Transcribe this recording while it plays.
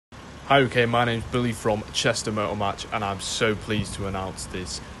Hi, okay, my name's Billy from Chester Motor Match, and I'm so pleased to announce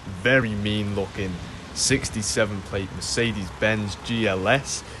this very mean looking 67 plate Mercedes-Benz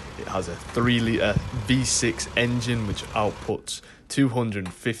GLS. It has a 3-litre V6 engine which outputs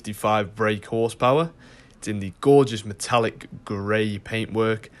 255 brake horsepower. It's in the gorgeous metallic grey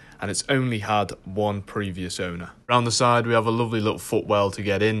paintwork, and it's only had one previous owner. Around the side we have a lovely little footwell to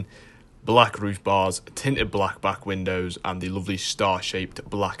get in, black roof bars, tinted black back windows, and the lovely star-shaped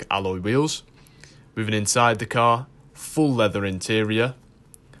black alloy wheels. Moving inside the car, full leather interior.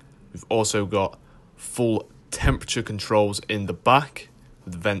 We've also got full temperature controls in the back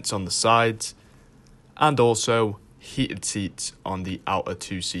with vents on the sides, and also heated seats on the outer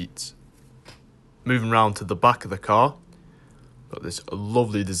two seats. Moving round to the back of the car, got this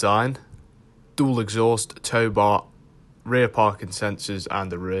lovely design, dual exhaust, tow bar, rear parking sensors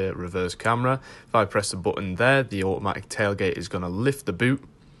and the rear reverse camera. If I press the button there, the automatic tailgate is going to lift the boot.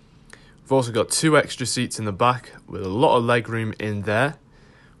 We've also got two extra seats in the back with a lot of legroom in there.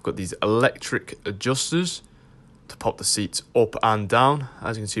 We've got these electric adjusters to pop the seats up and down.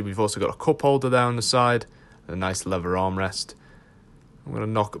 As you can see, we've also got a cup holder there on the side and a nice leather armrest. I'm going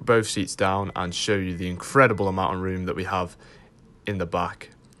to knock both seats down and show you the incredible amount of room that we have in the back.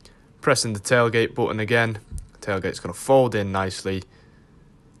 Pressing the tailgate button again, tailgate's going to fold in nicely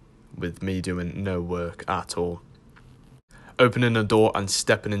with me doing no work at all. Opening the door and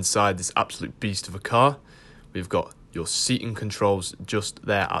stepping inside this absolute beast of a car, we've got your seating controls just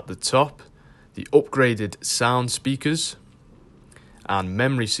there at the top, the upgraded sound speakers and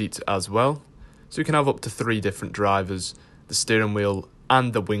memory seats as well, so you can have up to 3 different drivers. The steering wheel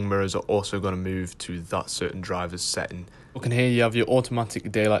and the wing mirrors are also going to move to that certain driver's setting. Looking here, you have your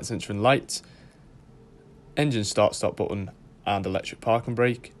automatic daylight sensor and lights, engine start-stop button and electric parking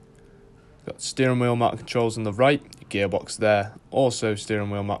brake. Got steering wheel mounted controls on the right, your gearbox there, also steering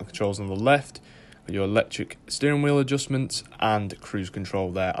wheel mounted controls on the left, got your electric steering wheel adjustments and cruise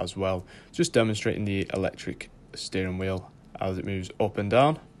control there as well. Just demonstrating the electric steering wheel as it moves up and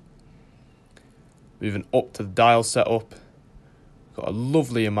down. Moving up to the dial setup, got a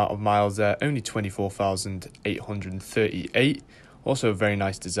lovely amount of miles there, only 24,838. Also a very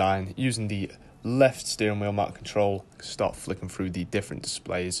nice design, using the left steering wheel mounted control, start flicking through the different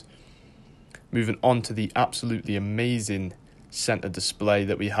displays. Moving on to the absolutely amazing center display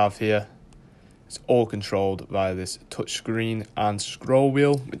that we have here. It's all controlled via this touch screen and scroll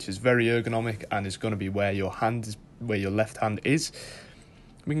wheel, which is very ergonomic and is going to be where your left hand is.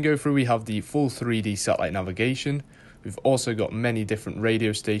 We can go through, we have the full 3D satellite navigation. We've also got many different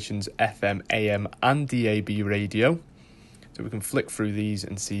radio stations, FM, AM and DAB radio. So we can flick through these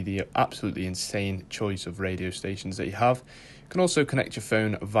and see the absolutely insane choice of radio stations that you have. You can also connect your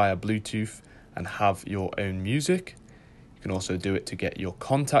phone via Bluetooth and have your own music. You can also do it to get your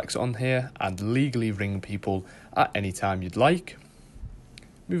contacts on here and legally ring people at any time you'd like.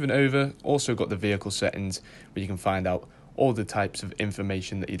 Moving over, also got the vehicle settings where you can find out all the types of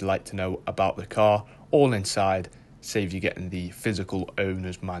information that you'd like to know about the car, all inside, save you getting the physical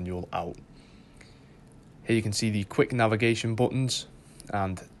owner's manual out. Here you can see the quick navigation buttons,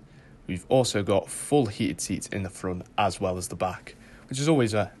 and we've also got full heated seats in the front as well as the back, which is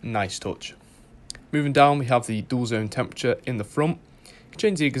always a nice touch. Moving down, we have the dual zone temperature in the front. You can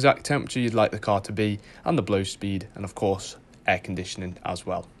change the exact temperature you'd like the car to be, and the blow speed, and of course air conditioning as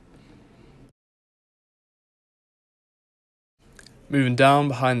well. Moving down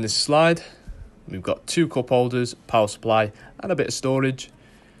behind this slide, we've got 2 cup holders, power supply and a bit of storage.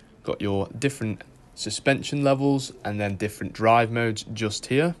 Got your different suspension levels and then different drive modes just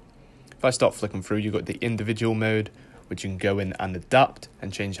here. If I start flicking through, you've got the individual mode, which you can go in and adapt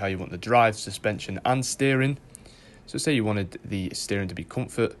and change how you want the drive, suspension and steering. So say you wanted the steering to be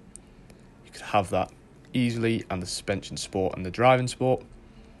comfort, you could have that easily, and the suspension sport and the driving sport.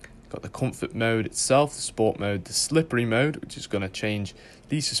 Got the comfort mode itself, the sport mode, the slippery mode, which is going to change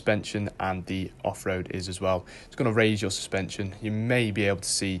the suspension, and the off-road is as well. It's going to raise your suspension. You may be able to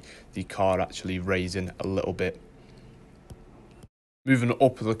see the car actually raising a little bit. Moving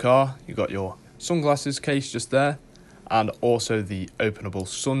up the car, you've got your sunglasses case just there, and also the openable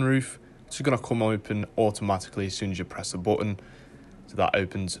sunroof. It's going to come open automatically as soon as you press the button. So that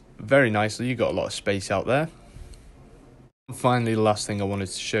opens very nicely. You've got a lot of space out there. And finally, the last thing I wanted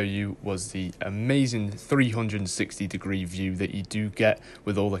to show you was the amazing 360-degree view that you do get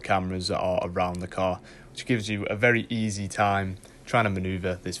with all the cameras that are around the car, which gives you a very easy time trying to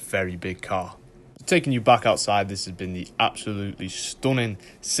maneuver this very big car. Taking you back outside, this has been the absolutely stunning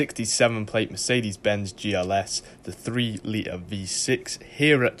 67 plate Mercedes-Benz GLS, the 3-litre V6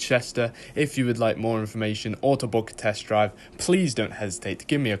 here at Chester. If you would like more information or to book a test drive, please don't hesitate to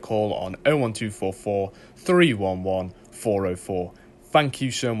give me a call on 01244 311 404. Thank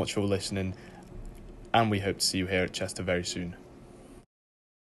you so much for listening, and we hope to see you here at Chester very soon.